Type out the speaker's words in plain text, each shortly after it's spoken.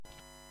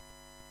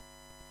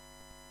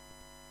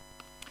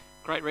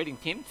Great reading,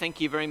 Tim. Thank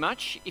you very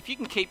much. If you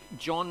can keep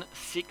John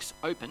 6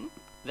 open,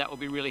 that will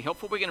be really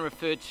helpful. We're going to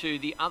refer to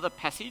the other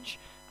passage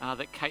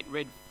that Kate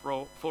read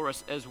for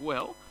us as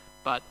well,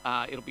 but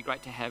it'll be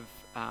great to have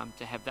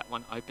that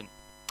one open.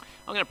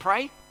 I'm going to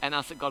pray and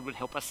ask that God would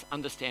help us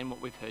understand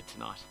what we've heard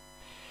tonight.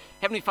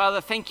 Heavenly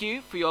Father, thank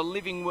you for your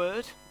living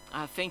word.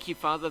 Thank you,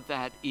 Father,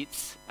 that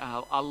it's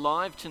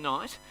alive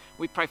tonight.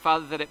 We pray,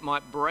 Father, that it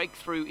might break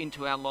through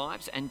into our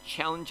lives and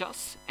challenge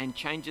us and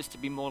change us to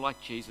be more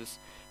like Jesus.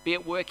 Be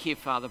at work here,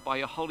 Father, by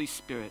your Holy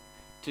Spirit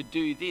to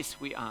do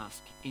this, we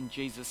ask, in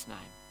Jesus' name.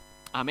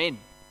 Amen.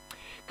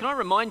 Can I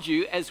remind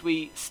you as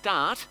we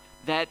start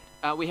that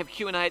we have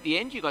Q&A at the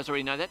end? You guys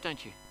already know that,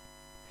 don't you?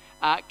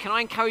 Can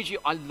I encourage you?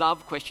 I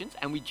love questions,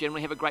 and we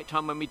generally have a great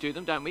time when we do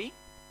them, don't we?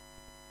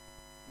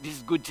 This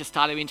is good to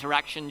start our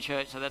interaction,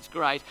 church, so that's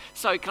great.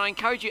 So can I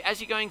encourage you,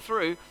 as you're going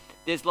through,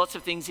 there's lots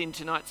of things in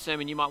tonight's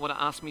sermon you might want to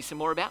ask me some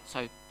more about,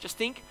 so just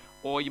think,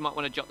 or you might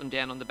want to jot them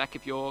down on the back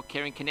of your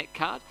Care and Connect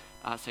card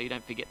so you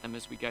don't forget them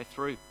as we go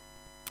through.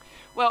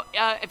 Well,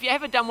 have you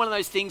ever done one of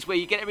those things where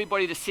you get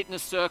everybody to sit in a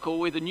circle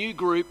with a new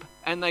group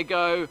and they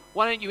go,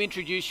 why don't you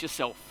introduce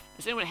yourself?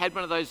 Has anyone had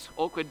one of those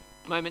awkward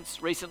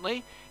moments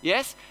recently?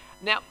 Yes?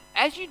 Now,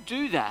 as you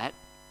do that,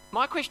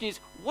 my question is,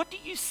 what do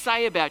you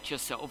say about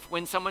yourself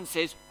when someone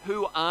says,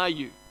 who are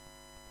you?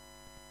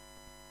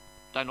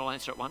 Don't all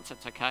answer at once,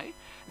 that's okay.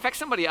 In fact,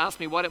 somebody asked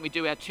me, why don't we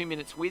do our 2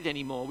 minutes with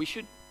anymore? We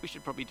should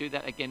probably do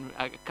that again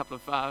a couple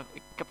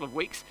of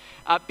weeks.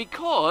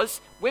 Because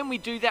when we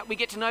do that, we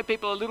get to know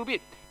people a little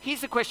bit.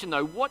 Here's the question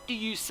though, what do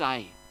you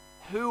say?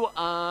 Who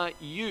are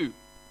you?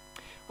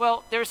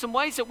 Well, there are some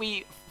ways that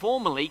we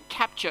formally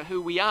capture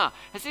who we are.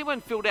 Has anyone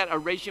filled out a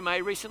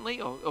resume recently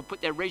or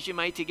put their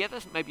resume together?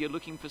 Maybe you're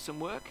looking for some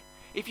work.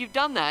 If you've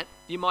done that,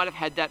 you might have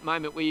had that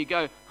moment where you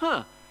go,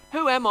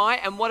 who am I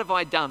and what have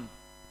I done?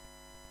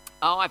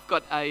 Oh, I've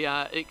got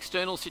an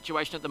external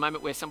situation at the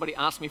moment where somebody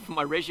asked me for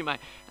my resume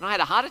and I had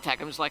a heart attack.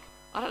 I was like,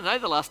 I don't know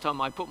the last time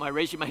I put my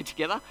resume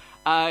together.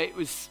 It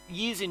was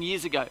years and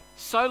years ago.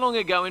 So long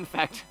ago, in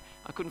fact,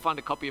 I couldn't find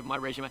a copy of my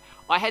resume.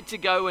 I had to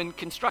go and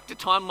construct a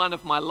timeline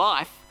of my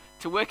life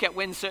to work out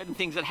when certain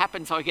things had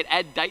happened so I could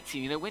add dates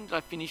in. You know, when did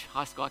I finish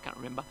high school? I can't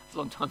remember. It's a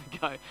long time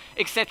ago,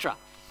 etc.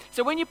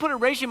 So when you put a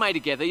resume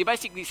together, you're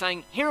basically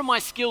saying, here are my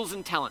skills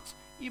and talents.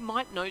 You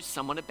might know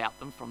someone about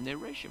them from their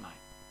resume.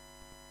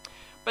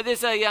 But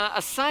there's a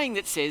saying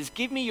that says,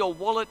 give me your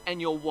wallet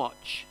and your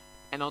watch,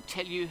 and I'll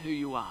tell you who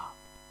you are.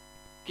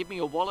 Give me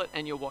your wallet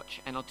and your watch,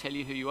 and I'll tell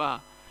you who you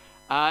are.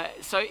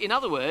 So in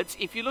other words,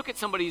 if you look at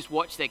somebody's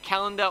watch, their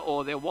calendar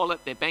or their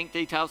wallet, their bank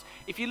details,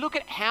 if you look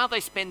at how they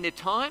spend their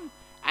time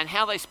and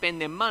how they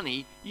spend their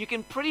money, you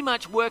can pretty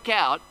much work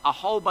out a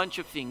whole bunch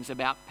of things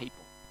about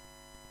people.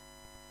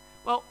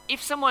 Well,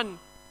 if someone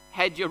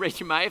had your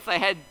resume, if they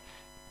had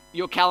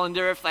your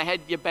calendar, if they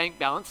had your bank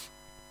balance,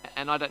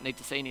 and I don't need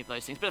to see any of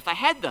those things, but if they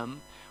had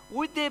them,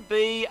 would there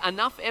be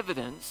enough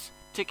evidence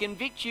to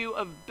convict you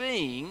of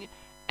being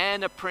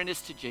an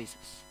apprentice to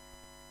Jesus?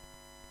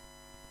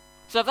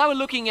 So if they were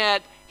looking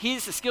at,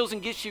 here's the skills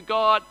and gifts you've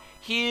got,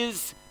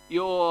 here's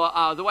your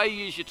the way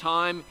you use your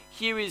time,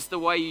 here is the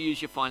way you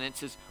use your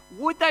finances,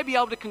 would they be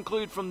able to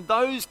conclude from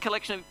those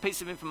collection of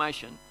pieces of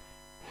information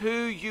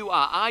who you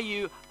are? Are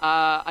you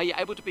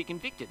able to be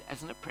convicted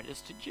as an apprentice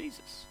to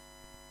Jesus?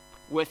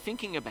 Worth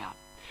thinking about.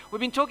 We've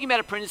been talking about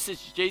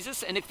apprentices to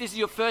Jesus, and if this is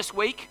your first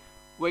week,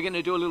 we're going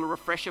to do a little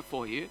refresher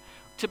for you.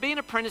 To be an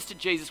apprentice to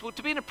Jesus, well,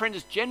 to be an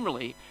apprentice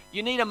generally,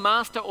 you need a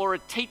master or a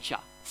teacher,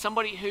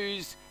 somebody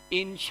who's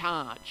in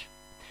charge.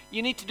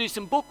 You need to do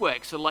some book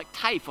work, so like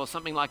TAFE or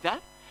something like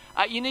that.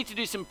 You need to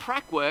do some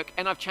prac work,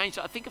 and I've changed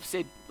it. I think I've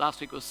said last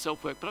week it was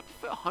self-work, but I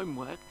prefer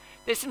homework.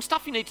 There's some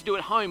stuff you need to do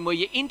at home where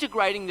you're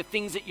integrating the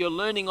things that you're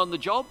learning on the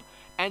job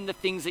and the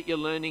things that you're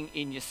learning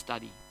in your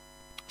study.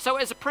 So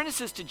as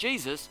apprentices to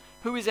Jesus,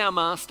 who is our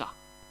master?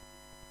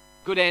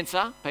 Good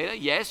answer, Peter.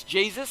 Yes,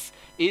 Jesus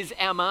is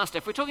our master.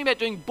 If we're talking about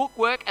doing book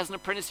work as an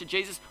apprentice to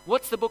Jesus,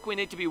 what's the book we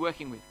need to be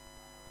working with?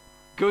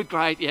 Good,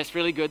 great. Yes,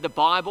 really good. The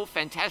Bible,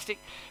 fantastic.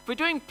 If we're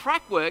doing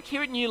prac work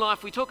here at New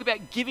Life, we talk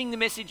about giving the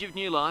message of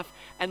new life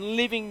and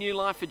living new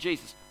life for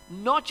Jesus.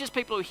 Not just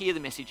people who hear the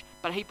message,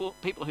 but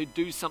people who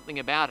do something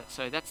about it.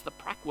 So that's the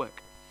prac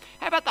work.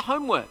 How about the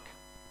homework?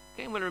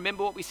 Okay, anyone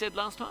remember what we said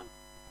last time?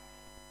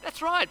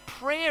 That's right.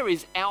 Prayer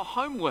is our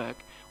homework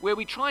where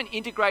we try and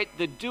integrate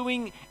the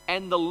doing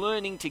and the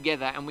learning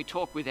together, and we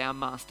talk with our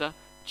master,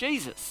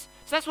 Jesus.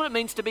 So that's what it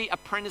means to be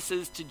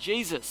apprentices to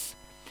Jesus.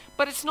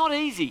 But it's not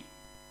easy.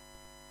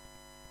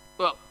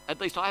 Well, at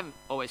least I haven't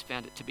always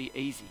found it to be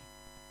easy.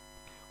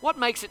 What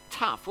makes it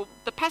tough? Well,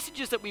 the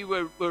passages that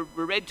were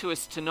read to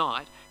us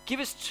tonight give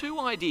us two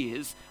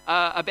ideas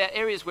about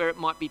areas where it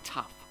might be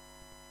tough.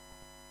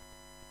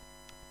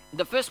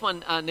 The first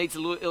one needs a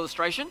little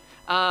illustration.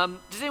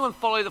 Does anyone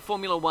follow the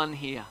Formula One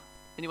here?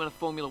 Anyone a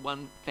Formula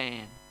One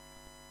fan?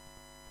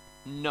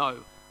 No.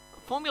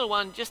 Formula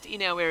One, just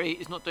in our area,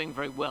 is not doing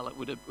very well, it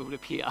would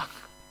appear.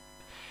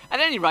 At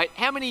any rate,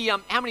 how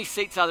many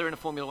seats are there in a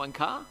Formula One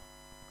car?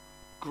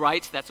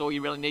 Great, that's all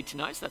you really need to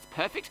know, so that's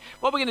perfect.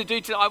 What we're going to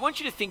do today, I want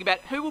you to think about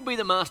who will be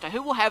the master,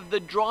 who will have the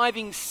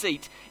driving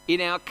seat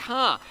in our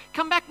car.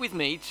 Come back with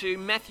me to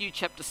Matthew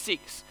chapter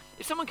 6.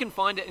 If someone can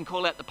find it and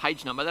call out the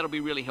page number, that'll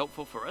be really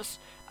helpful for us.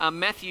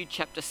 Matthew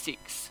chapter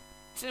 6.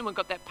 Has anyone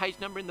got that page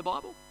number in the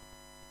Bible?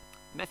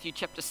 Matthew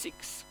chapter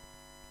 6.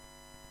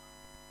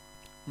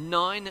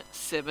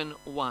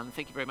 971.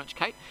 Thank you very much,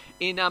 Kate.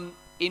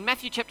 In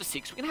Matthew chapter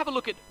 6, we're going to have a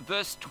look at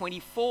verse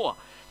 24.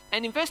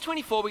 And in verse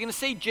 24, we're going to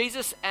see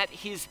Jesus at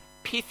his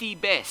pithy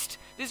best.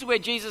 This is where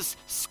Jesus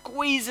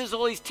squeezes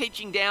all his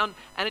teaching down,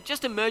 and it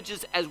just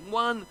emerges as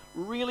one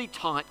really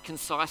tight,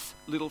 concise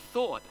little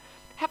thought.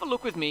 Have a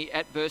look with me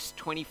at verse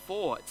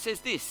 24. It says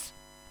this: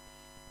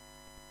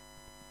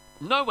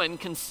 "No one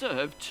can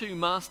serve two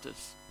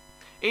masters.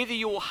 Either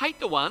you will hate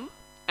the one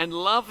and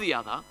love the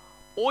other,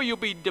 or you'll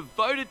be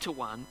devoted to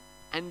one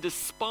and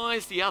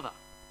despise the other.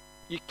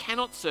 You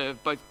cannot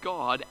serve both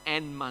God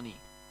and money."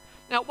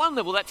 Now, at one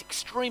level, that's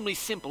extremely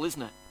simple,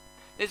 isn't it?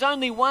 There's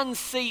only one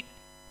seat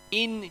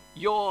in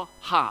your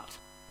heart,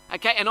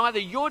 okay? And either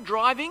you're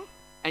driving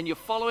and you're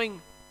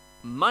following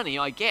money,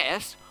 I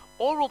guess,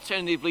 or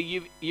alternatively,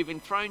 you've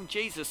enthroned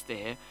Jesus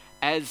there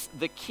as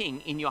the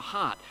king in your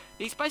heart.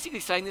 He's basically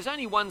saying there's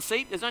only one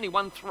seat, there's only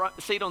one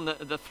seat on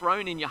the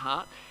throne in your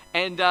heart,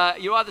 and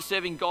you're either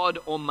serving God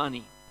or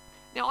money.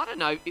 Now, I don't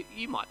know,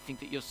 you might think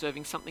that you're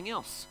serving something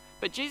else,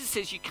 but Jesus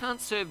says you can't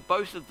serve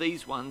both of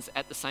these ones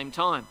at the same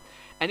time.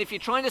 And if you're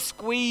trying to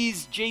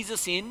squeeze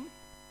Jesus in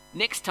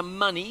next to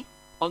money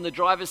on the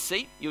driver's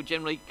seat, you'll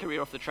generally career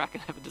off the track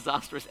and have a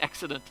disastrous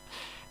accident.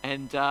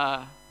 And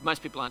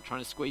most people aren't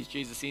trying to squeeze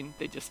Jesus in.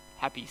 They're just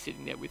happy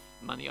sitting there with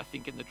money, I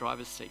think, in the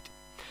driver's seat.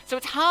 So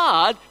it's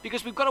hard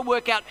because we've got to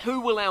work out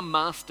who will our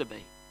master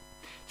be.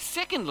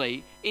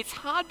 Secondly, it's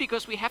hard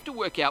because we have to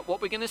work out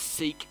what we're going to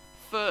seek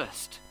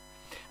first.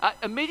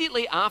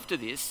 Immediately after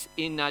this,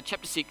 in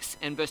chapter 6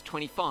 and verse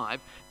 25,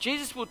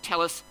 Jesus will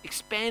tell us,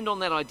 expand on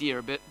that idea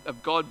a bit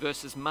of God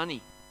versus money.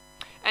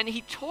 And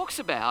he talks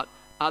about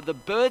the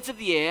birds of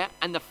the air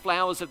and the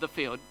flowers of the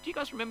field. Do you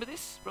guys remember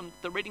this from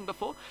the reading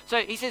before?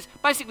 So he says,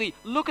 basically,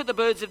 look at the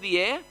birds of the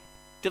air.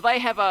 Do they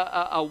have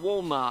a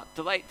Walmart?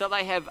 Do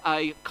they have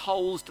a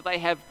Coles?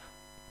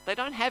 They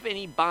don't have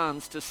any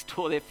barns to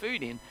store their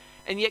food in,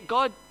 and yet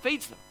God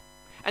feeds them.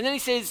 And then he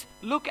says,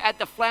 look at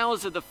the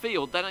flowers of the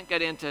field. They don't go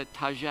down to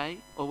Target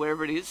or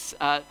wherever it is.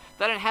 They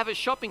don't have a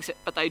shopping set,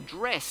 but they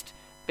dressed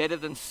better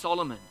than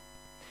Solomon.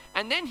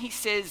 And then he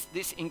says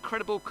this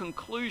incredible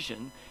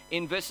conclusion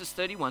in verses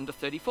 31 to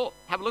 34.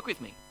 Have a look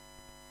with me.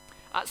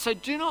 So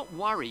do not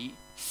worry,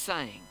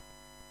 saying,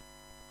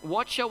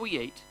 what shall we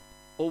eat?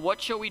 Or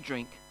what shall we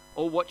drink?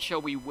 Or what shall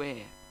we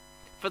wear?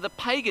 For the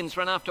pagans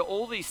run after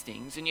all these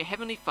things, and your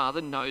heavenly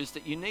Father knows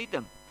that you need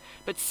them.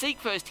 But seek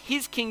first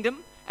his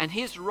kingdom and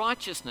his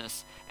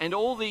righteousness, and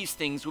all these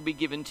things will be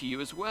given to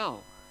you as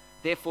well.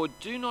 Therefore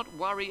do not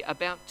worry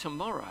about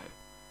tomorrow,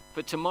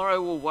 for tomorrow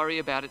will worry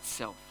about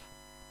itself.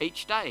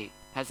 Each day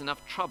has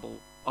enough trouble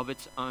of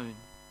its own.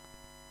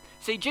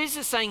 See,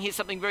 Jesus is saying here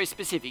something very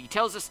specific. He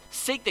tells us,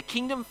 seek the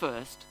kingdom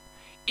first.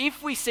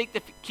 If we seek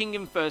the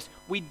kingdom first,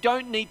 we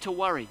don't need to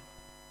worry.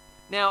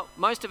 Now,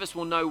 most of us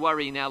will know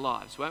worry in our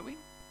lives, won't we?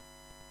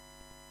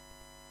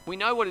 We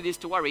know what it is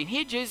to worry. And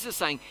here Jesus is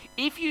saying,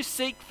 if you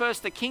seek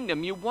first the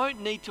kingdom, you won't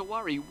need to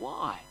worry.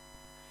 Why?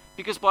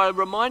 Because by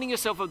reminding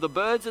yourself of the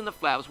birds and the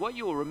flowers, what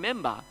you will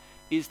remember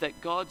is that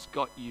God's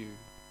got you.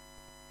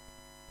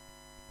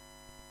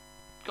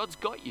 God's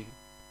got you.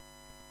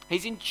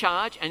 He's in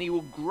charge and he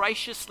will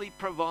graciously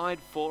provide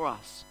for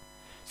us.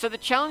 So the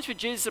challenge for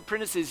Jesus'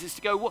 apprentices is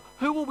to go, well,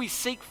 who will we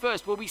seek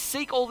first? Will we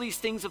seek all these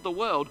things of the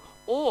world,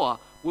 or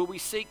will we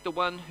seek the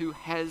one who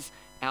has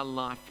our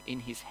life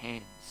in his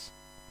hands?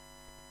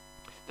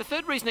 The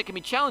third reason it can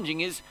be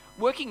challenging is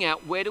working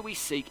out where do we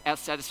seek our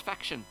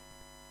satisfaction.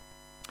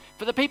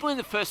 For the people in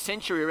the first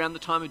century around the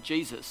time of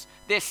Jesus,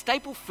 their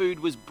staple food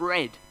was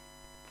bread.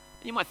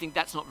 And you might think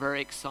that's not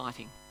very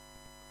exciting.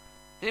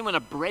 Anyone a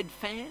bread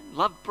fan?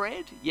 Love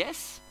bread?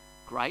 Yes?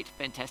 Great,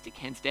 fantastic,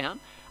 hands down.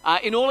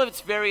 In all of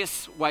its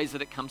various ways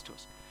that it comes to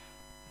us.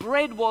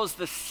 Bread was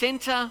the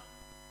center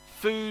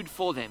food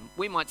for them.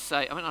 We might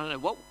say, I don't know,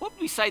 what would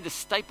we say the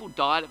staple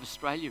diet of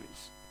Australia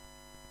is?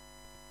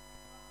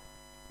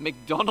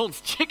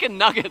 McDonald's chicken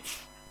nuggets.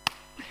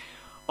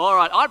 All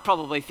right, I'd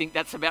probably think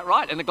that's about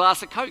right. And a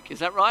glass of Coke, is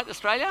that right,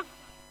 Australia?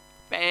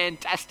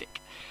 Fantastic.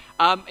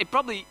 It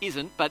probably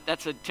isn't, but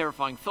that's a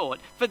terrifying thought.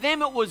 For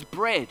them, it was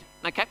bread,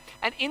 okay?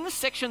 And in the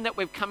section that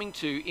we're coming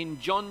to in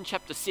John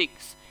chapter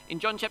 6,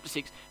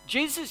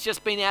 Jesus has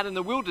just been out in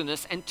the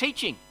wilderness and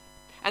teaching.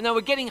 And they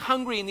were getting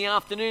hungry in the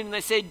afternoon, and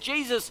they said,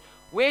 Jesus,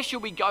 where shall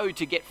we go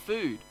to get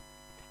food?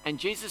 And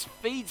Jesus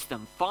feeds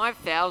them,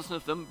 5,000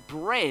 of them,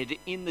 bread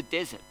in the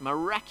desert,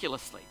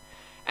 miraculously.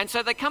 And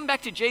so they come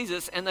back to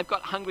Jesus, and they've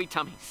got hungry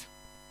tummies.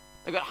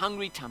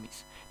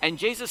 And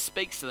Jesus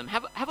speaks to them.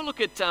 Have a look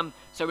at, so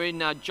we're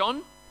in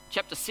John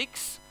chapter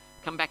 6.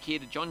 Come back here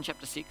to John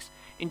chapter 6.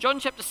 In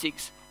John chapter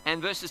 6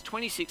 and verses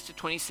 26 to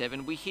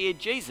 27, we hear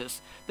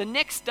Jesus. The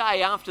next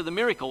day after the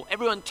miracle,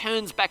 everyone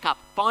turns back up,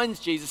 finds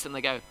Jesus, and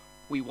they go,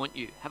 "We want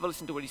you." Have a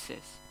listen to what he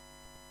says.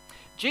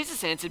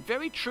 Jesus answered,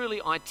 "Very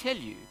truly I tell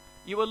you,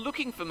 you are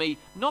looking for me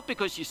not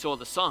because you saw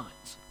the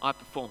signs I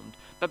performed,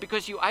 but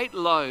because you ate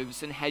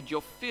loaves and had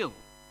your fill.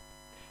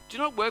 Do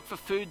not work for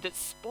food that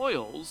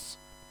spoils,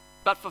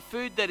 but for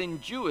food that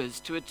endures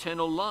to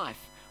eternal life,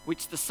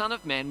 which the Son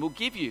of Man will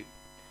give you.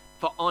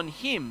 For on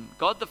him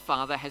God the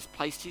Father has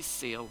placed his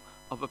seal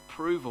of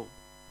approval."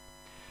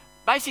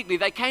 Basically,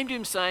 they came to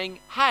him saying,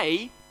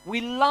 "Hey,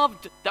 we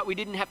loved that we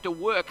didn't have to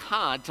work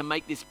hard to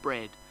make this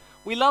bread.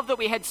 We loved that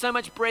we had so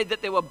much bread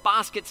that there were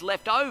baskets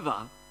left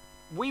over.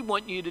 We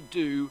want you to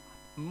do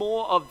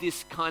more of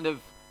this kind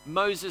of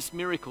Moses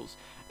miracles."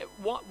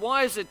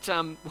 Why is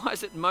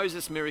it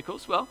Moses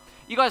miracles? Well,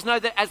 you guys know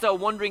that as they were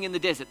wandering in the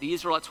desert, the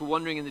Israelites were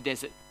wandering in the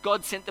desert,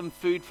 God sent them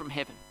food from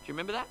heaven. Do you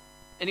remember that?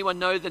 Anyone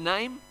know the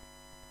name?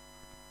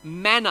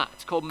 Manna.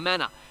 It's called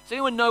manna. Does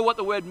anyone know what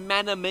the word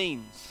manna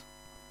means?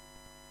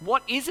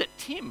 What is it?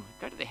 Tim,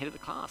 go to the head of the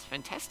class.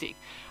 Fantastic.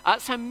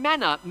 So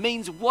manna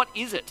means what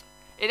is it?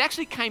 It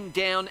actually came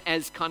down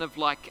as kind of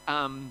like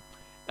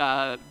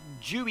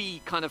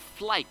dewy kind of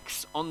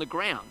flakes on the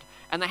ground.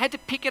 And they had to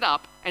pick it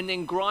up and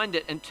then grind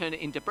it and turn it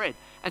into bread.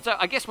 And so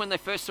I guess when they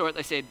first saw it,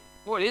 they said,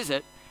 "What is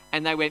it?"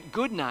 And they went,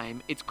 "Good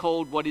name. It's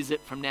called what is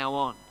it from now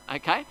on."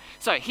 Okay?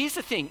 So here's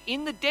the thing.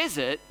 In the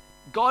desert,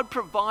 God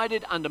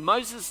provided under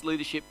Moses'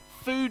 leadership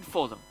food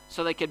for them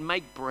so they could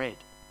make bread.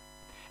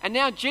 And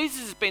now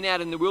Jesus has been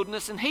out in the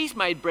wilderness and he's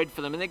made bread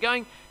for them. And they're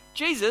going,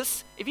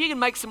 "Jesus, if you can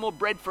make some more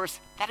bread for us,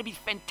 that'd be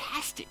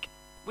fantastic.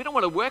 We don't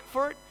want to work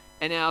for it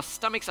and our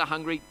stomachs are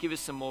hungry. Give us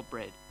some more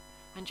bread."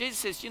 And Jesus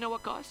says, "You know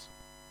what, guys?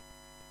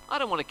 I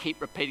don't want to keep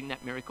repeating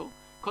that miracle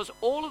because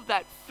all of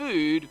that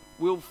food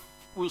will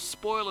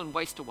spoil and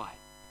waste away.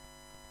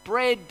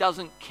 Bread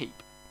doesn't keep."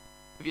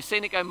 Have you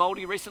seen it go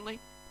moldy recently?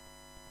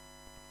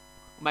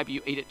 Maybe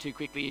you eat it too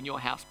quickly in your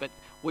house, but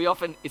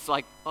it's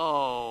like,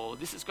 "Oh,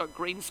 this has got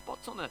green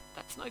spots on it.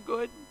 That's no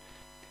good."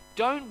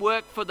 Don't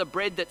work for the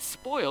bread that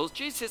spoils.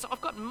 Jesus says,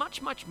 "I've got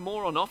much, much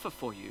more on offer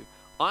for you.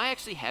 I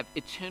actually have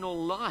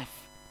eternal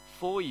life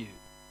for you."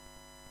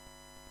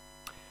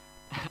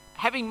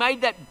 Having made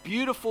that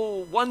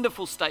beautiful,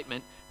 wonderful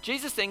statement,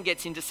 Jesus then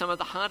gets into some of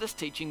the hardest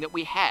teaching that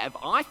we have,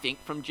 I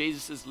think, from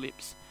Jesus'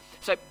 lips.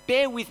 So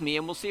bear with me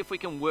and we'll see if we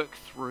can work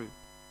through.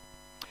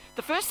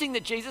 The first thing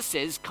that Jesus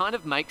says kind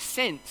of makes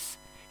sense.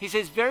 He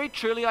says, "Very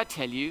truly I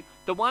tell you,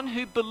 the one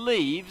who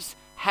believes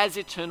has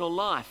eternal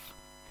life."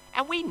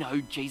 And we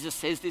know Jesus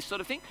says this sort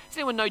of thing. Does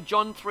anyone know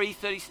John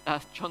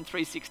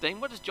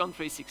 3:16? What does John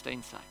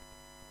 3:16 say?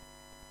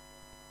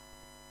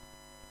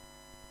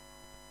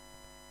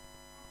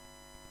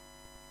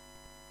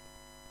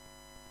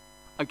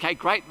 Okay,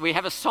 great. We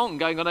have a song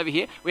going on over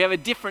here. We have a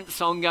different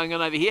song going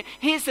on over here.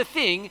 Here's the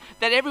thing,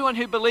 that everyone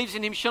who believes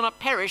in him shall not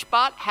perish,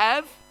 but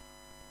have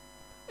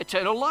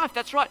eternal life.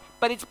 That's right.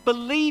 But it's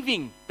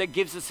believing that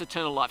gives us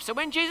eternal life. So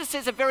when Jesus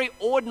says a very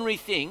ordinary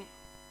thing,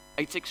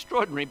 it's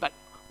extraordinary, but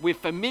we're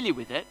familiar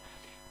with it.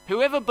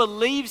 Whoever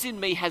believes in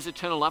me has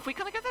eternal life. We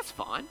kind of go, that's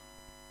fine.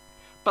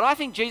 But I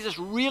think Jesus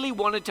really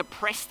wanted to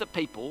press the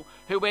people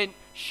who went,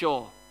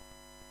 "Sure.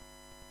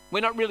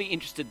 We're not really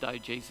interested though,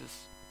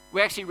 Jesus.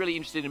 We're actually really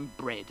interested in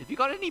bread. Have you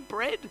got any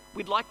bread?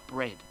 We'd like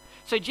bread."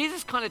 So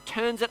Jesus kind of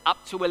turns it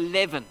up to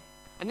 11.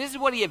 And this is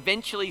what he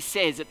eventually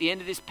says at the end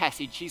of this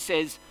passage. He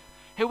says,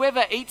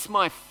 "Whoever eats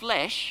my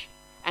flesh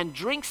and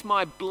drinks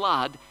my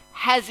blood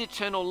has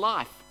eternal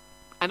life,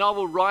 and I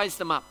will raise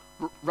them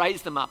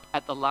up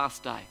at the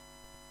last day."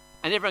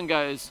 And everyone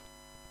goes,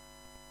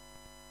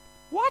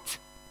 "What?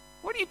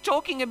 What are you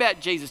talking about,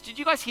 Jesus?" Did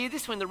you guys hear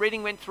this when the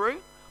reading went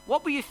through?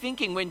 What were you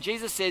thinking when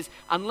Jesus says,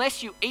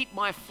 "Unless you eat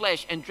my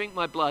flesh and drink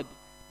my blood,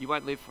 you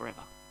won't live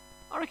forever"?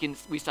 I reckon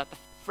we start to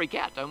freak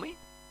out, don't we?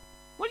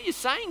 What are you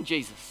saying,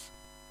 Jesus?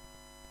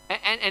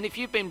 And if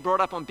you've been brought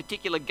up on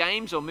particular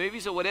games or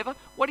movies or whatever,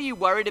 what are you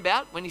worried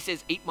about when he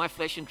says, "Eat my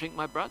flesh and drink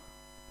my blood"?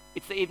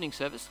 It's the evening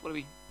service. What are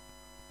we?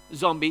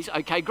 Zombies.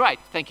 Okay, great.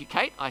 Thank you,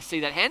 Kate. I see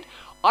that hand.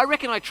 I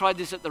reckon I tried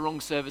this at the wrong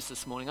service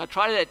this morning. I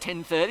tried it at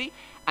 10:30,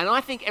 and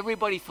I think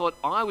everybody thought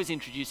I was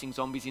introducing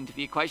zombies into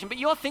the equation, but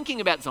you're thinking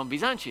about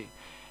zombies, aren't you?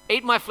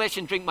 Eat my flesh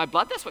and drink my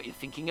blood, that's what you're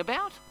thinking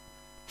about.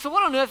 So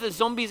what on earth have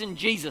zombies and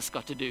Jesus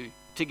got to do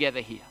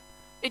together here?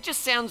 It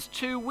just sounds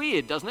too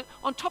weird, doesn't it?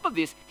 On top of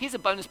this, here's a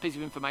bonus piece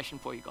of information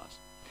for you guys.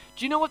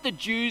 Do you know what the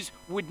Jews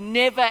would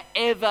never,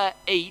 ever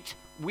eat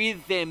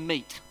with their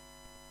meat?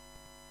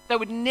 They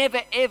would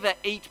never, ever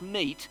eat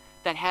meat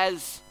that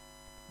has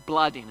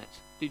blood in it.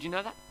 Did you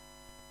know that?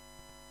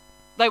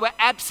 They were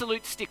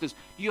absolute sticklers.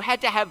 You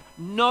had to have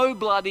no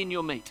blood in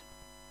your meat.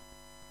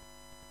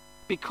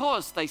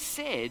 Because they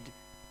said,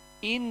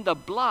 in the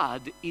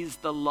blood is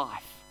the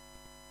life.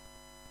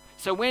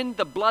 So when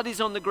the blood is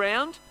on the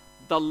ground,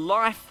 the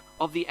life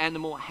of the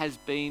animal has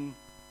been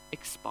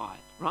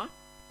expired, right?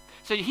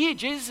 So here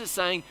Jesus is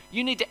saying,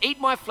 you need to eat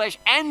my flesh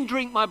and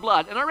drink my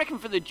blood. And I reckon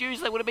for the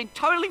Jews, they would have been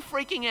totally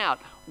freaking out.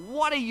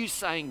 What are you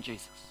saying,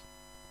 Jesus?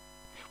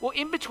 Well,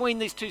 in between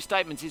these two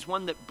statements is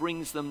one that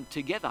brings them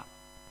together.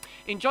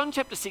 In John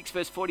chapter 6,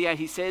 verse 48,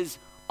 he says,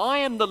 I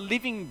am the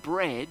living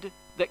bread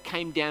that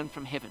came down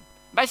from heaven.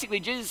 Basically,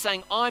 Jesus is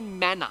saying, I'm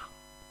manna.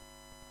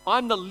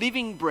 I'm the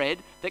living bread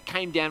that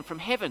came down from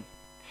heaven.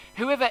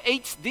 Whoever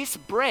eats this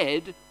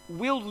bread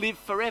will live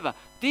forever.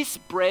 This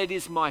bread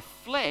is my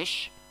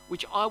flesh,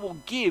 which I will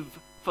give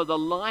for the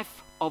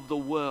life of the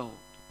world.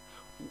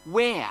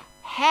 Where?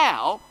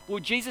 How will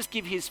Jesus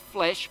give his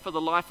flesh for the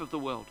life of the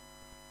world?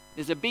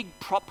 There's a big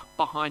prop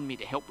behind me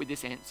to help with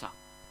this answer.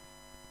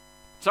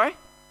 Sorry?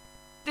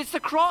 It's the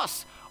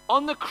cross.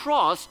 On the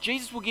cross,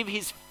 Jesus will give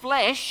his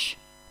flesh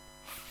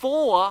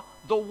for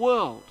the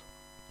world.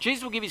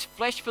 Jesus will give his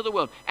flesh for the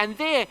world. And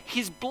there,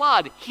 his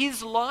blood,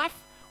 his life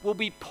will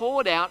be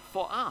poured out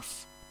for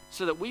us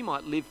so that we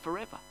might live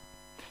forever.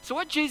 So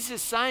what Jesus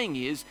is saying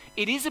is,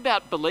 it is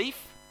about belief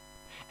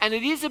and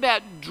it is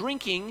about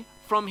drinking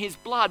from his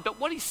blood. But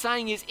what he's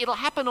saying is, it'll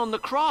happen on the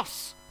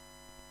cross.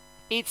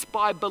 It's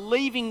by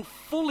believing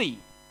fully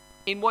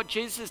in what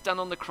Jesus has done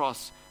on the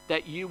cross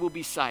that you will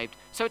be saved.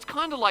 So it's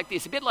kind of like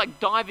this, a bit like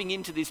diving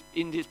into this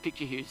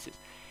picture here. He says,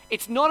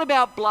 it's not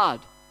about blood,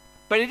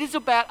 but it is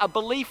about a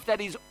belief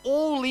that is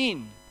all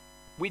in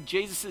with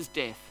Jesus'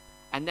 death,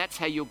 and that's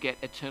how you'll get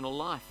eternal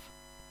life.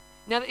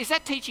 Now, is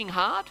that teaching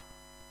hard?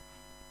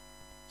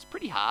 It's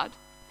pretty hard.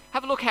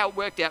 Have a look how it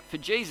worked out for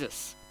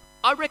Jesus.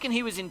 I reckon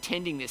he was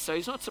intending this, so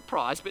he's not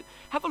surprised, but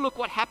have a look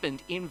what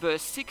happened in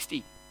verse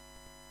 60.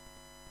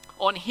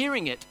 On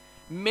hearing it,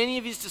 many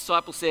of his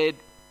disciples said,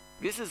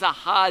 this is a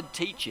hard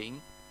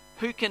teaching.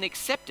 Who can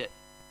accept it?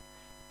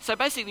 So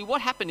basically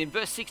what happened in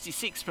verse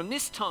 66, from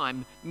this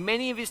time,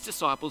 many of his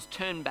disciples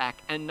turned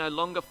back and no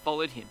longer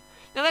followed him.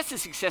 Now that's a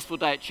successful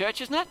day at church,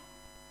 isn't it?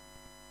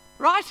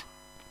 Right?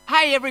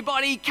 Hey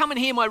everybody, come and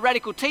hear my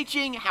radical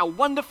teaching. How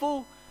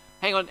wonderful.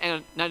 Hang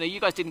on. No, you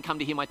guys didn't come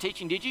to hear my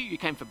teaching, did you? You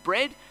came for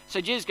bread.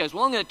 So Jesus goes,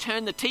 well, I'm going to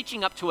turn the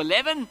teaching up to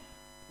 11.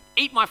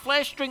 Eat my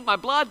flesh, drink my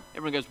blood.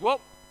 Everyone goes,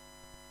 well,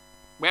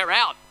 we're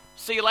out.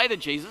 See you later,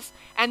 Jesus.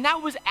 And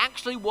that was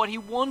actually what he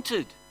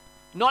wanted.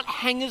 Not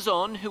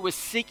hangers-on who were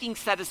seeking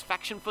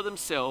satisfaction for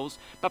themselves,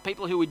 but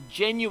people who would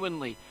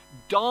genuinely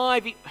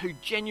who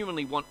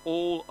genuinely want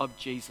all of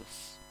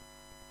Jesus.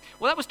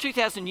 Well, that was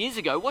 2,000 years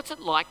ago. What's it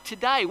like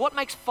today? What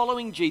makes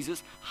following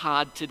Jesus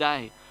hard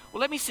today?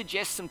 Well, let me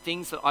suggest some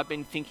things that I've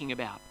been thinking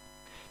about.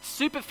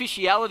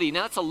 Superficiality.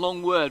 Now, that's a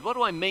long word. What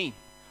do I mean?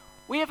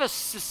 We have a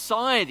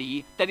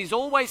society that is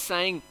always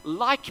saying,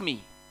 like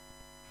me.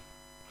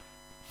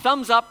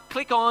 Thumbs up,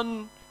 click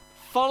on,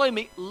 follow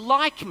me,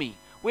 like me.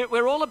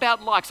 We're all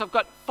about likes. I've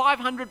got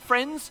 500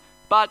 friends,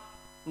 but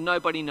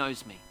nobody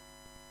knows me.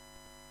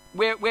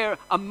 We're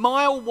a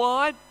mile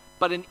wide,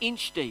 but an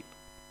inch deep.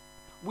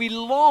 We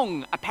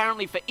long,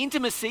 apparently, for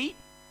intimacy,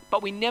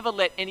 but we never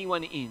let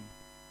anyone in.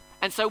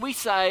 And so we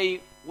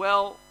say,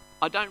 well,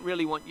 I don't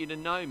really want you to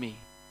know me.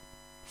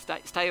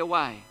 Stay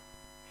away.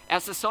 Our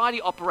society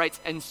operates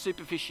in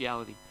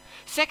superficiality.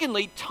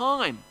 Secondly,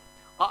 time.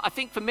 I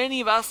think for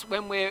many of us,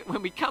 when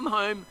we come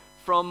home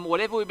from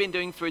whatever we've been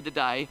doing through the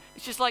day,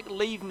 it's just like,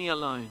 leave me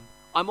alone.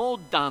 I'm all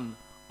done.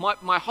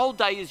 My whole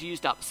day is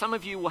used up. Some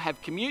of you will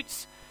have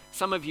commutes.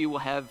 Some of you will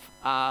have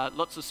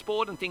lots of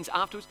sport and things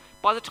afterwards.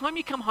 By the time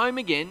you come home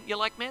again, you're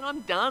like, man,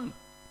 I'm done.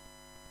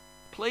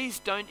 Please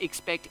don't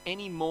expect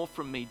any more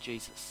from me,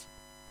 Jesus.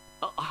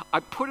 I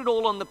put it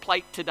all on the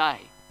plate today.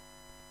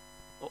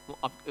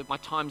 My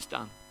time's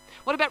done.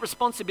 What about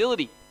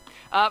responsibility?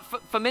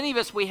 For many of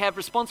us, we have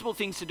responsible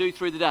things to do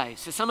through the day.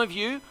 So some of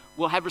you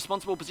will have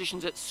responsible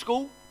positions at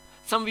school.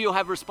 Some of you will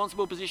have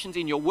responsible positions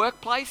in your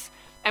workplace.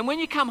 And when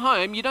you come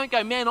home, you don't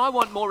go, man, I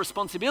want more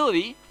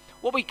responsibility.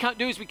 What we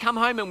do is we come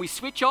home and we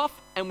switch off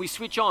and we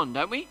switch on,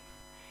 don't we?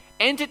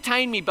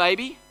 Entertain me,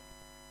 baby.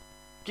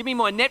 Give me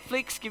my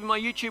Netflix, give me my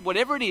YouTube,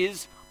 whatever it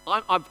is.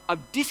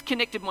 I've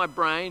disconnected my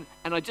brain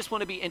and I just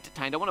want to be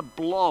entertained. I want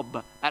to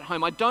blob at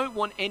home. I don't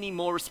want any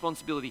more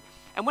responsibility.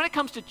 And when it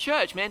comes to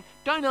church, man,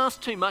 don't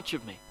ask too much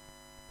of me.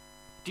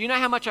 Do you know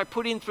how much I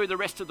put in through the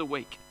rest of the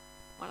week?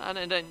 I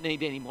don't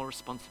need any more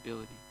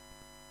responsibility.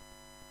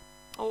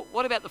 Oh,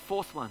 what about the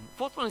fourth one? The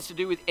fourth one is to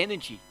do with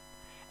energy.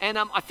 And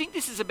I think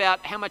this is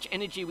about how much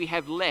energy we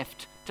have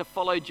left to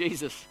follow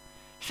Jesus.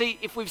 See,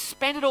 if we've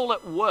spent it all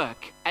at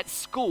work, at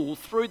school,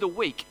 through the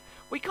week,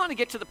 we kind of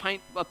get to the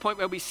point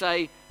where we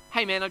say,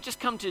 hey man, I've just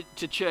come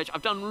to church.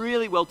 I've done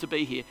really well to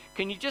be here.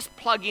 Can you just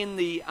plug in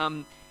the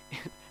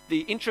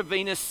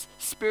intravenous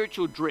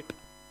spiritual drip?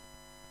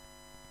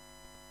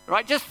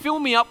 Right? Just fill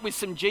me up with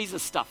some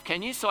Jesus stuff,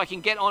 can you? So I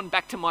can get on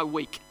back to my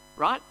week,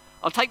 right?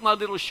 I'll take my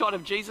little shot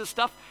of Jesus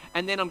stuff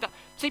and then I'm done.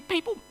 See,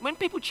 when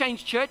people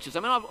change churches, I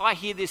mean, I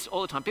hear this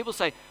all the time. People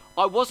say,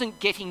 I wasn't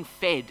getting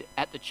fed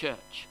at the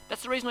church.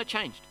 That's the reason I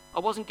changed. I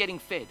wasn't getting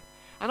fed.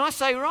 And I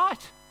say, right,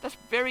 that's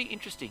very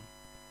interesting.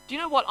 Do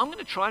you know what? I'm going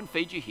to try and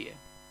feed you here.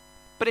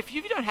 But if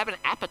you don't have an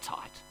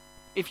appetite,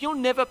 if you'll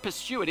never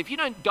pursue it, if you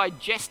don't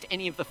digest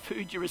any of the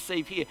food you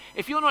receive here,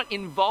 if you're not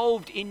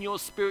involved in your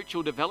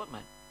spiritual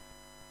development,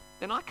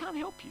 then I can't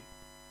help you.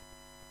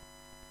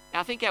 Now,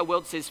 I think our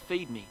world says,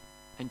 feed me.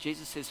 And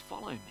Jesus says,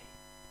 follow me.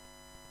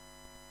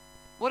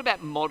 What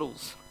about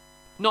models?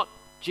 Not,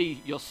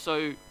 gee, you're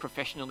so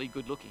professionally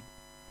good looking.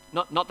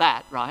 Not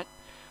that, right?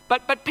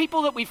 But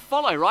people that we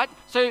follow, right?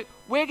 So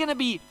we're going to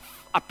be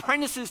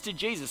apprentices to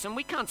Jesus, and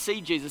we can't see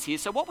Jesus here.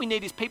 So what we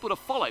need is people to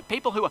follow,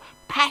 people who are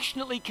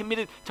passionately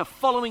committed to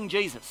following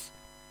Jesus.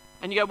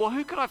 And you go, well,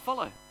 who could I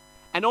follow?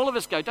 And all of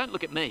us go, don't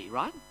look at me,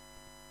 right?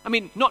 I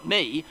mean, not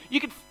me. You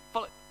could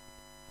follow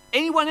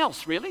anyone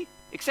else, really,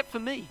 except for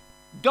me.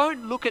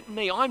 Don't look at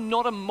me. I'm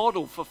not a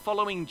model for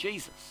following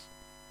Jesus.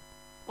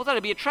 Well,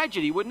 that'd be a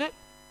tragedy, wouldn't it?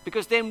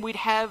 Because then we'd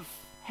have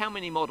how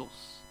many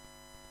models?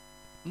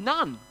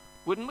 None,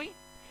 wouldn't we?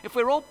 If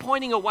we're all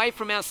pointing away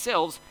from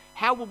ourselves,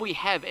 how will we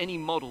have any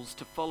models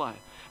to follow?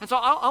 And so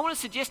I want to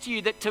suggest to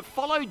you that to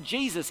follow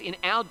Jesus in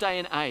our day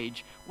and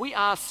age, we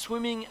are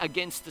swimming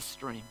against the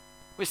stream.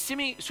 We're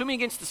swimming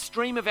against the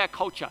stream of our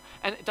culture.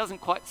 And it doesn't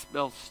quite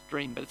spell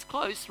stream, but it's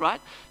close,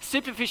 right?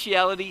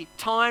 Superficiality,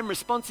 time,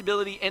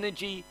 responsibility,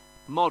 energy,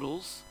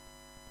 models.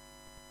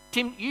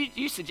 Tim,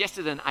 you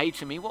suggested an A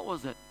to me. What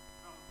was it?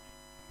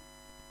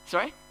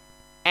 Sorry?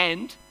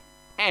 And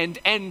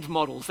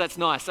models. That's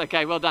nice.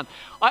 Okay, well done.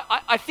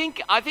 I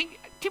think,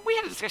 Tim, we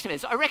had a discussion about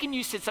this. I reckon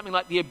you said something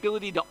like the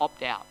ability to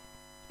opt out,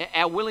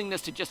 our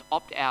willingness to just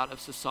opt out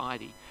of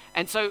society.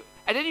 And so,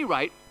 at any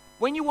rate,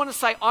 when you want to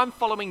say, I'm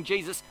following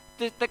Jesus,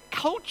 the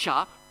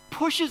culture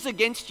pushes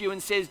against you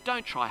and says,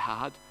 don't try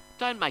hard,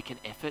 don't make an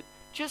effort,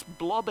 just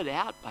blob it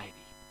out, baby.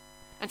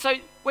 And so,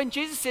 when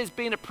Jesus says,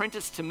 be an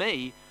apprentice to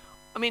me,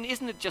 I mean,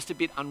 isn't it just a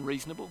bit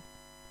unreasonable?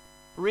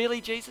 Really,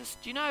 Jesus?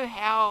 Do you know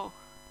how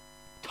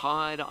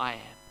tired I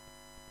am?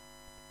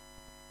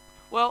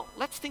 Well,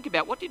 let's think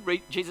about what did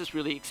Jesus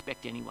really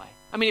expect anyway?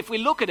 I mean, if we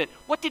look at it,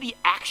 what did he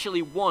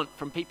actually want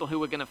from people who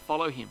were going to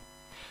follow him?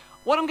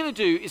 What I'm going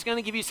to do is going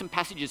to give you some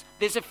passages.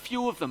 There's a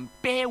few of them.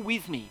 Bear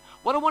with me.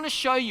 What I want to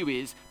show you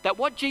is that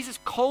what Jesus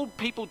called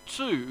people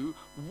to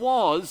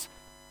was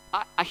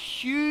a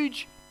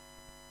huge,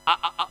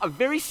 a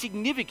very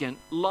significant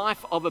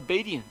life of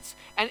obedience.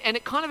 And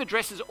it kind of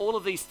addresses all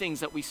of these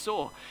things that we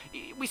saw.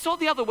 We saw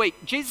the other week,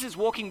 Jesus is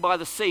walking by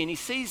the sea and he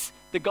sees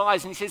the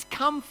guys and he says,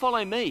 come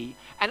follow me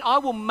and I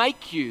will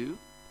make you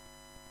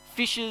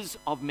fishers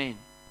of men.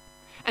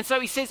 And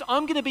so he says,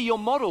 I'm going to be your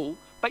model,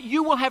 but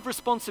you will have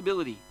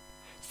responsibility.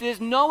 So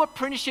there's no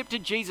apprenticeship to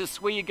Jesus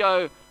where you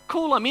go,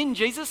 cool, I'm in,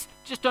 Jesus,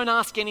 just don't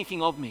ask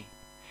anything of me.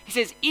 He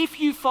says, if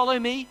you follow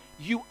me,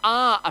 you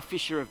are a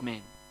fisher of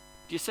men.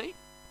 Do you see?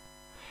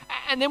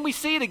 And then we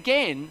see it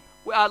again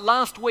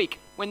last week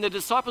when the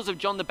disciples of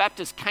John the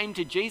Baptist came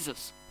to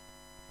Jesus.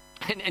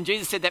 And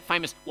Jesus said that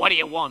famous, what do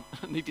you want?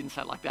 And he didn't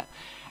say it like that.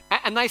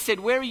 And they said,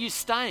 where are you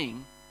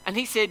staying? And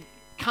he said,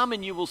 come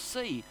and you will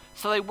see.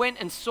 So they went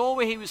and saw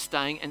where he was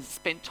staying and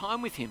spent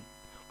time with him.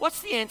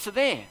 What's the answer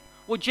there?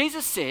 Well,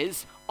 Jesus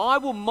says, I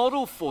will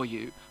model for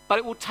you, but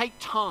it will take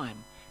time.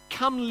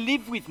 Come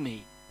live with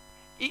me.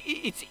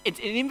 It's an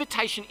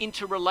invitation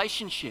into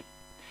relationship.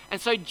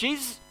 And so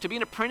Jesus, to be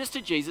an apprentice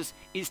to Jesus,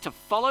 is to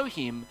follow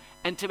him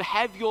and to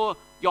have your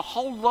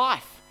whole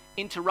life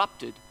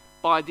interrupted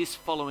by this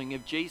following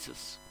of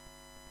Jesus.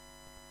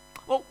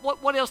 Well,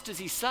 what else does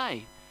he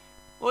say?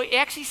 Well, he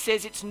actually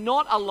says it's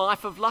not a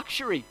life of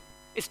luxury.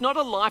 It's not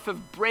a life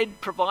of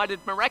bread provided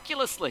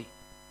miraculously.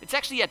 It's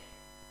actually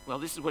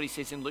this is what he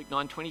says in Luke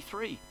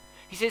 9:23.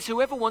 He says,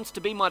 whoever wants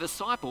to be my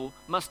disciple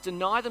must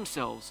deny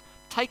themselves,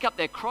 take up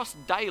their cross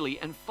daily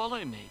and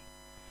follow me.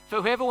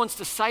 For whoever wants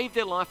to save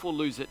their life will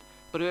lose it,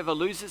 but whoever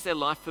loses their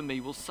life for me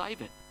will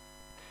save it.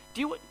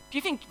 Do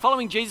you think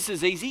following Jesus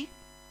is easy?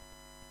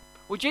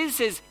 Well, Jesus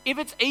says, if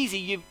it's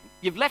easy,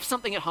 you've left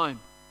something at home.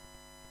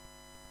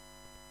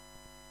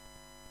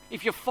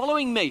 If you're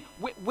following me,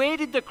 where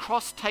did the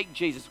cross take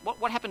Jesus?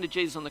 What happened to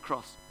Jesus on the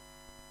cross?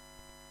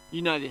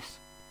 You know this.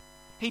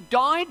 He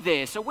died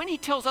there. So when he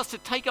tells us to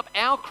take up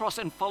our cross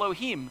and follow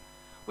him,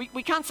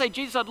 we can't say,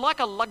 Jesus, I'd like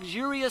a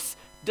luxurious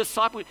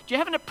disciple. Do you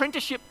have an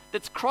apprenticeship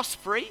that's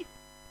cross-free?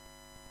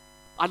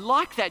 I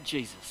like that,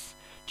 Jesus.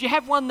 Do you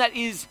have one that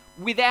is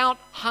without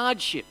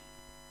hardship?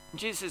 And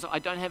Jesus says, I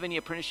don't have any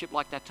apprenticeship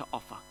like that to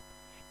offer.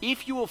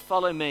 If you will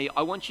follow me,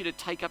 I want you to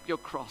take up your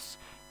cross.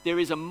 There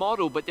is a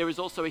model, but there is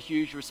also a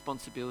huge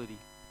responsibility.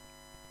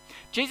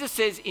 Jesus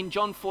says in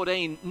John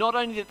 14, not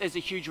only that there's a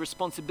huge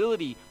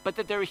responsibility, but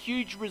that there are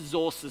huge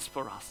resources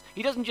for us.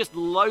 He doesn't just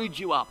load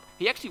you up.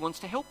 He actually wants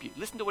to help you.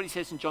 Listen to what he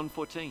says in John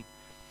 14.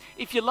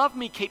 If you love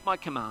me, keep my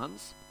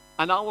commands,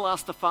 and I will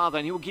ask the Father,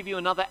 and he will give you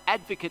another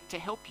advocate to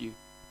help you,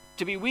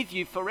 to be with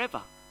you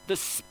forever. The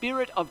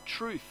Spirit of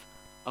truth.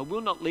 I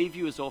will not leave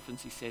you as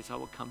orphans, he says. I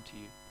will come to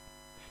you.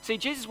 See,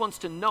 Jesus wants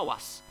to know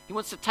us. He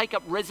wants to take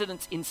up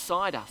residence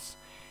inside us.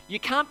 You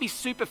can't be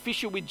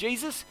superficial with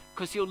Jesus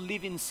because he'll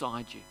live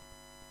inside you.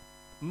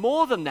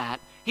 More than that,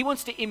 he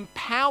wants to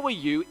empower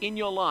you in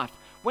your life.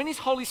 When his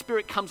Holy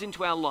Spirit comes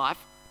into our life,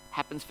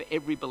 happens for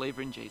every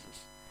believer in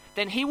Jesus,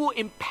 then he will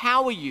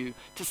empower you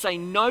to say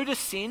no to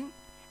sin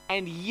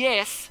and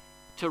yes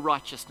to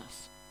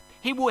righteousness.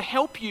 He will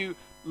help you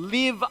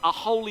live a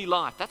holy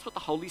life. That's what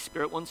the Holy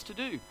Spirit wants to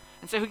do.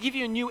 And so he'll give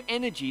you a new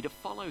energy to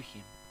follow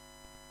him.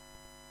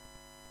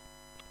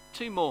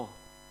 Two more.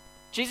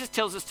 Jesus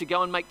tells us to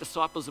go and make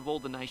disciples of all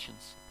the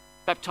nations,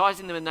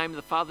 baptizing them in the name of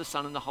the Father,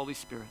 Son, and the Holy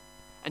Spirit,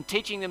 and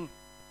teaching them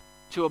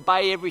to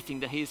obey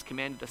everything that he has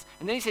commanded us.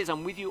 And then he says,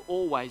 I'm with you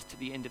always to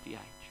the end of the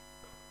age.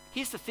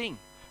 Here's the thing.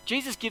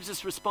 Jesus gives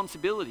us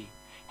responsibility.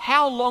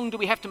 How long do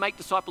we have to make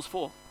disciples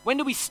for? When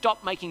do we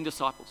stop making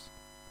disciples?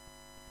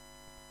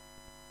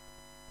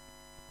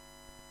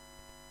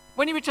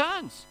 When he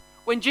returns.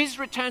 When Jesus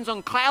returns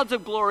on clouds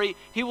of glory,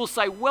 he will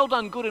say, well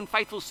done, good and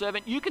faithful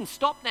servant. You can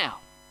stop now.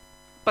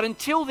 But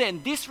until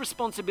then, this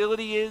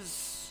responsibility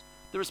is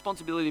the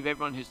responsibility of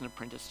everyone who's an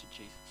apprentice to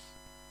Jesus.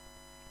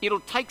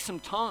 It'll take some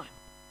time.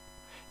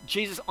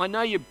 Jesus, I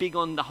know you're big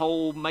on the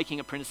whole making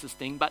apprentices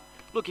thing, but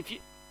look,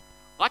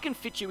 I can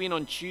fit you in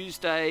on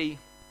Tuesday.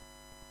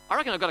 I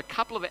reckon I've got a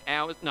couple of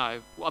hours.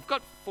 No, I've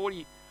got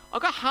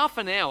half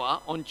an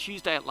hour on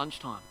Tuesday at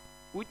lunchtime.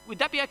 Would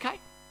that be okay?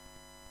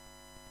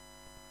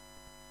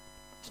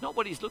 It's not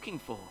what he's looking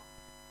for.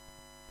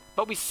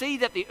 But we see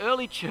that the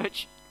early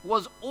church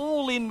was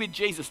all in with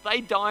Jesus. They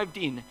dived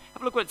in.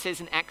 Have a look what it says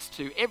in Acts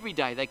 2. Every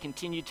day they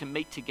continued to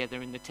meet together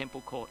in the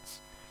temple courts.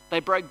 They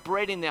broke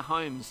bread in their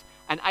homes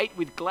and ate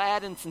with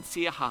glad and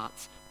sincere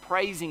hearts,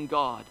 praising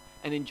God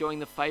and enjoying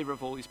the favour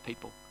of all his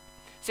people.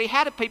 See,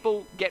 how do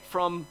people get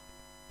from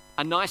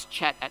a nice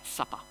chat at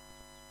supper?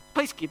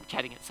 Please keep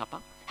chatting at supper.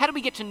 How do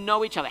we get to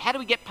know each other? How do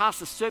we get past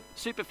the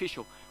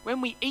superficial? When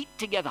we eat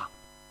together.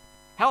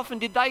 How often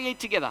did they eat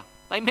together?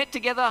 They met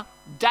together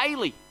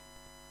daily.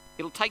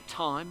 It'll take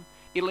time.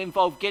 It'll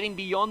involve getting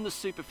beyond the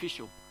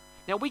superficial.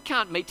 Now, we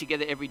can't meet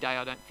together every day,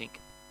 I don't think.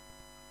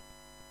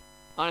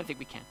 I don't think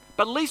we can.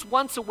 But at least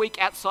once a week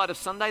outside of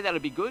Sunday, that'll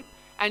be good.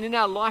 And in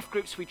our life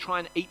groups, we try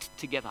and eat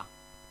together.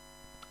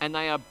 And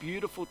they are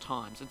beautiful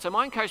times. And so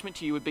my encouragement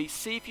to you would be,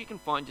 see if you can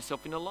find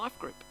yourself in a life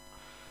group.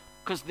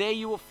 Because there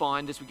you will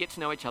find, as we get to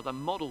know each other,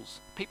 models.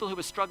 People who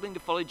are struggling to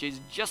follow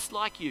Jesus just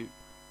like you.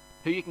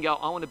 Who you can go,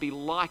 I want to be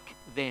like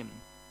them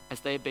as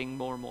they're being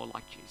more and more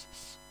like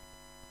Jesus.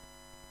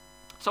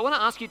 So I want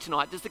to ask you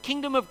tonight, does the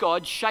kingdom of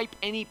God shape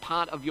any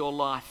part of your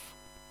life?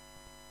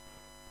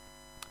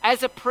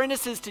 As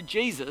apprentices to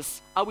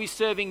Jesus, are we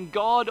serving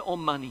God or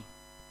money?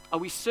 Are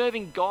we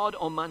serving God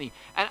or money?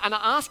 And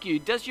I ask you,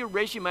 does your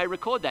resume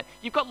record that?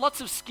 You've got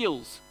lots of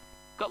skills.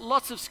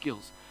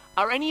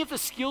 Are any of the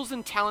skills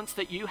and talents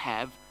that you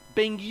have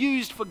being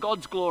used for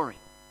God's glory?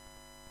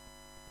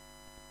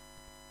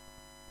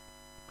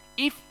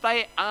 If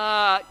they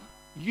are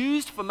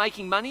used for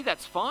making money,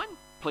 that's fine.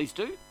 Please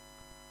do.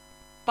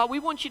 But we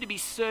want you to be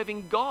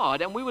serving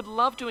God, and we would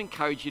love to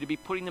encourage you to be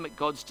putting them at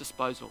God's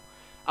disposal.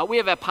 We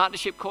have our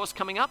partnership course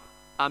coming up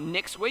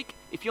next week.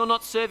 If you're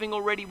not serving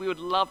already, we would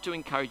love to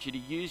encourage you to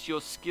use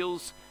your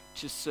skills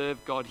to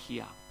serve God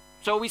here.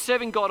 So are we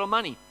serving God or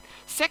money?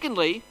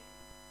 Secondly,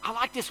 I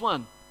like this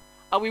one.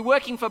 Are we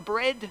working for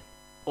bread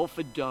or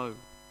for dough?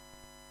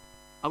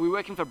 Are we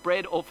working for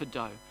bread or for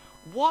dough?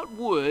 What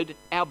would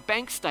our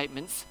bank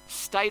statements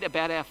state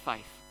about our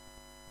faith?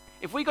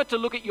 If we got to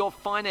look at your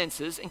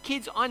finances, and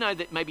kids, I know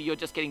that maybe you're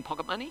just getting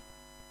pocket money.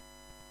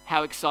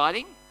 How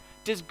exciting.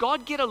 Does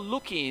God get a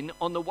look in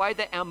on the way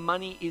that our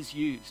money is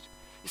used?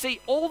 You see,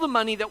 all the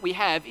money that we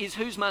have is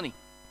whose money?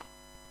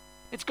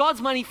 It's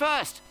God's money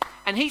first.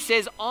 And he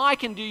says, I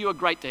can do you a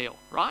great deal,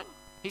 right?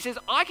 He says,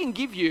 I can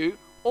give you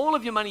all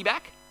of your money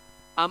back.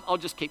 I'll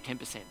just keep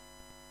 10%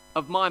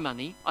 of my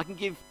money. I can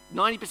give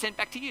 90%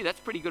 back to you. That's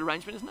a pretty good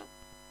arrangement, isn't it?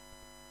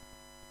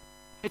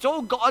 It's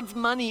all God's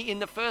money in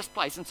the first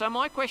place. And so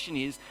my question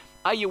is,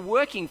 are you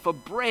working for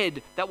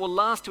bread that will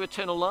last to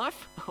eternal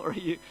life? Or are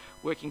you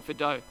working for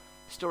dough,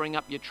 storing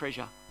up your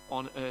treasure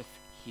on earth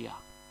here?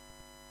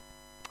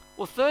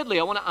 Well, thirdly,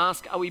 I want to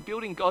ask, are we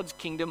building God's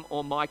kingdom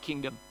or my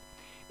kingdom?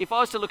 If I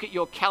was to look at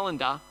your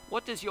calendar,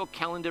 what does your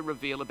calendar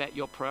reveal about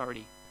your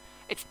priority?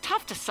 It's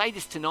tough to say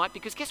this tonight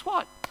because guess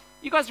what?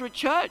 You guys are at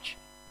church.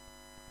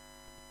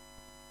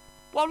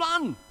 Well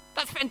done.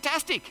 That's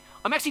fantastic.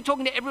 I'm actually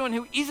talking to everyone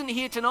who isn't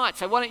here tonight.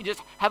 So why don't you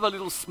just have a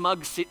little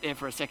smug sit there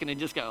for a second and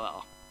just go,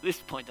 oh, this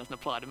point doesn't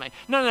apply to me.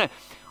 No.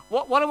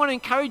 What I want to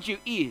encourage you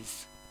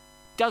is,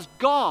 does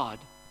God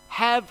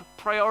have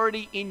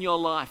priority in your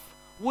life?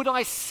 Would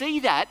I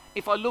see that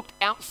if I looked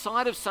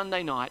outside of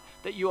Sunday night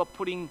that you are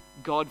putting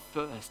God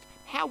first?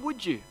 How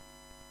would you?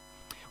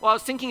 Well, I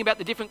was thinking about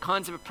the different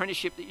kinds of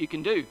apprenticeship that you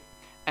can do.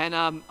 And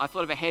I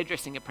thought of a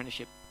hairdressing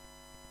apprenticeship.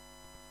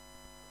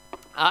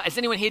 Has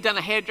anyone here done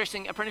a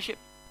hairdressing apprenticeship?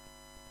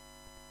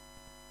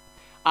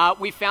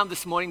 We found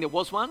this morning there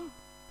was one.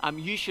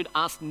 You should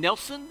ask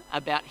Nelson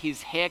about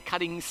his hair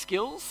cutting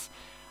skills.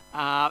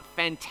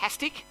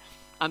 Fantastic.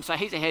 So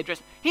he's a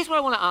hairdresser. Here's what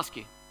I want to ask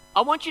you.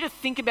 I want you to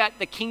think about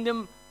the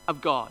kingdom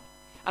of God.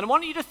 And I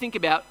want you to think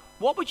about,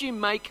 what would you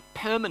make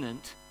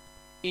permanent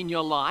in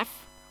your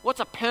life? What's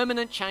a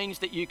permanent change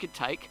that you could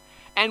take?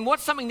 And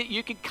what's something that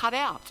you could cut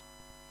out?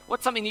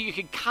 What's something that you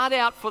could cut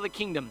out for the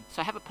kingdom?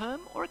 So have a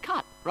perm or a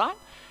cut, right?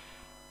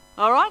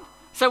 All right?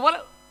 So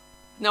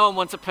no one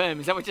wants a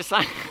perm, is that what you're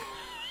saying?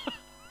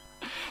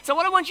 So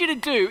what I want you to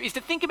do is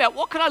to think about,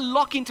 what could I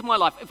lock into my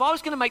life? If I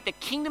was going to make the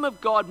kingdom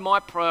of God my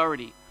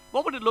priority,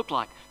 What would it look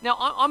like? Now,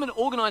 I'm an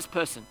organized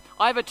person.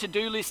 I have a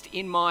to-do list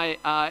in my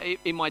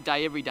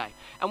day every day.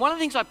 And one of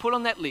the things I put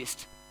on that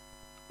list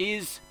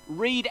is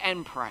read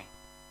and pray.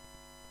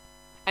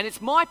 And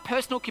it's my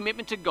personal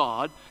commitment to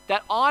God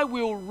that I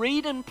will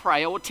read and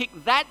pray. I will tick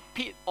that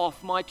bit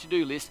off my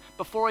to-do list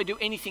before I do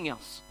anything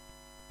else.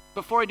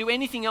 Before I do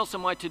anything else on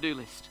my to-do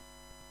list.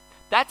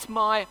 That's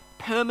my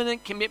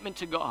permanent commitment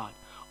to God.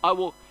 I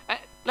will,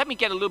 let me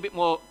get a little bit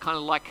more kind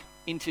of like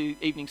into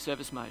evening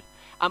service mode.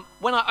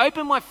 When I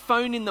open my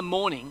phone in the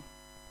morning,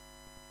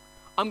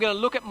 I'm going to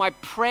look at my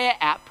prayer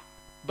app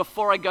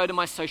before I go to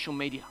my social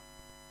media.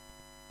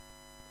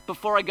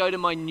 Before I go to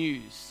my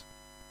news.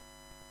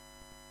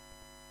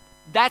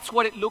 That's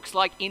what it looks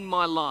like in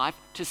my life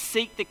to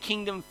seek the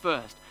kingdom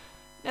first.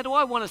 Now, do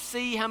I want to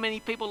see how many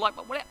people like,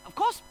 whatever? Of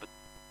course, but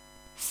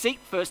seek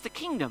first the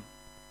kingdom.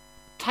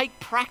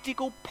 Take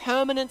practical,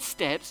 permanent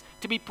steps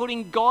to be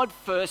putting God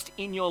first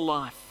in your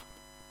life.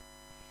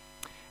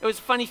 It was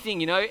a funny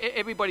thing,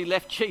 everybody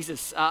left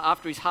Jesus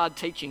after his hard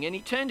teaching, and he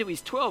turned to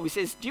his 12. He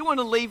says, do you want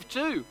to leave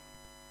too?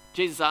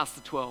 Jesus asked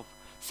the 12.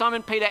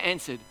 Simon Peter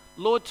answered,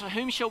 Lord, to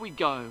whom shall we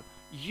go?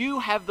 You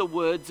have the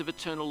words of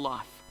eternal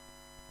life.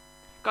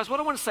 Guys, what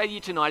I want to say to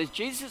you tonight is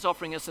Jesus is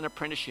offering us an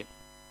apprenticeship.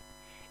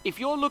 If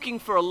you're looking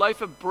for a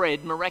loaf of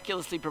bread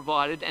miraculously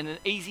provided and an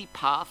easy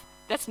path,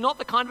 that's not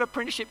the kind of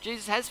apprenticeship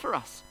Jesus has for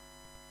us.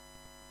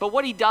 But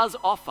what he does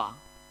offer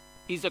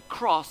is a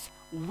cross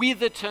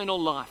with eternal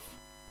life.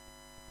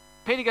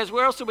 Peter goes,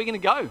 where else are we going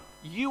to go?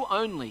 You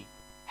only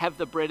have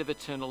the bread of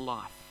eternal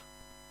life.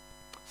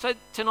 So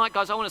tonight,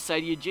 guys, I want to say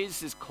to you,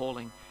 Jesus is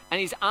calling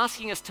and he's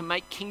asking us to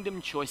make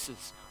kingdom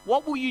choices.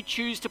 What will you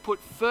choose to put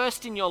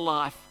first in your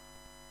life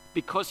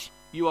because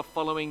you are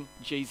following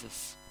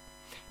Jesus?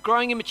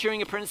 Growing and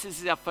maturing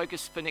apprentices is our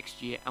focus for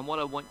next year. And what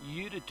I want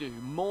you to do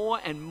more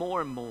and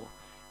more and more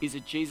is a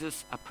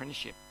Jesus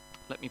apprenticeship.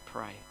 Let me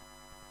pray.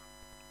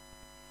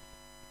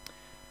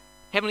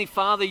 Heavenly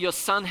Father, your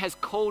Son has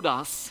called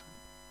us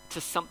to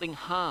something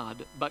hard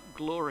but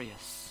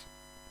glorious.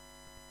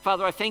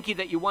 Father, I thank you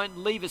that you won't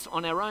leave us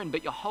on our own,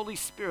 but your Holy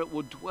Spirit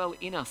will dwell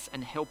in us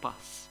and help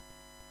us.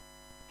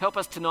 Help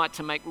us tonight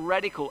to make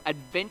radical,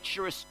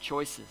 adventurous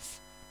choices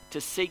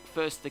to seek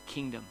first the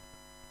kingdom.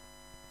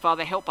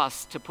 Father, help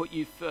us to put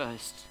you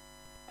first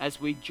as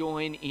we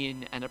join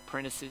in an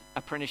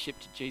apprenticeship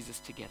to Jesus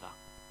together.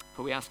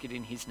 For we ask it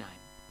in his name.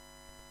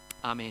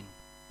 Amen.